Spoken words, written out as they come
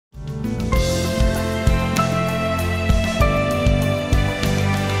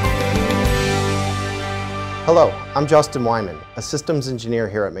Hello, I'm Justin Wyman, a systems engineer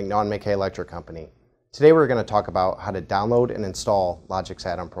here at McNaughton-McKay Electric Company. Today we're going to talk about how to download and install Logix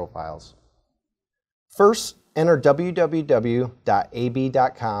add-on profiles. First, enter www.ab.com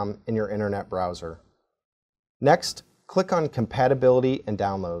in your internet browser. Next, click on Compatibility and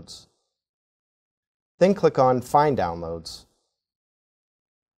Downloads. Then click on Find Downloads.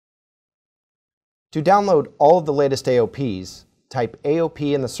 To download all of the latest AOPs, type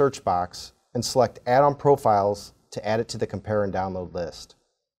AOP in the search box and select Add-on Profiles to add it to the Compare and Download list.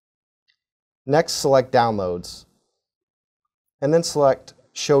 Next, select Downloads, and then select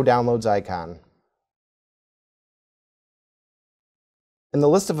Show Downloads icon. In the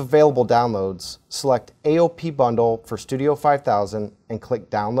list of available downloads, select AOP Bundle for Studio 5000 and click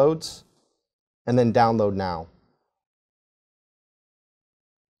Downloads, and then Download Now.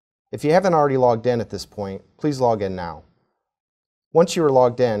 If you haven't already logged in at this point, please log in now. Once you are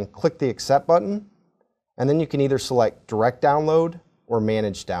logged in, click the Accept button, and then you can either select Direct Download or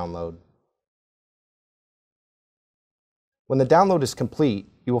Manage Download. When the download is complete,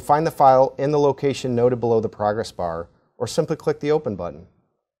 you will find the file in the location noted below the progress bar, or simply click the Open button.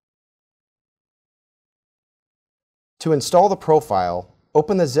 To install the profile,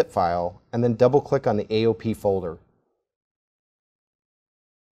 open the zip file and then double-click on the AOP folder.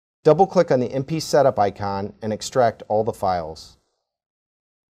 Double-click on the MP Setup icon and extract all the files.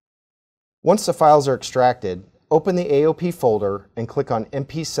 Once the files are extracted, open the AOP folder and click on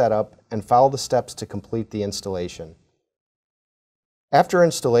MP Setup and follow the steps to complete the installation. After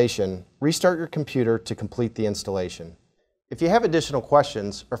installation, restart your computer to complete the installation. If you have additional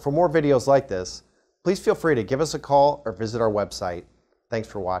questions or for more videos like this, please feel free to give us a call or visit our website. Thanks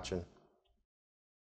for watching.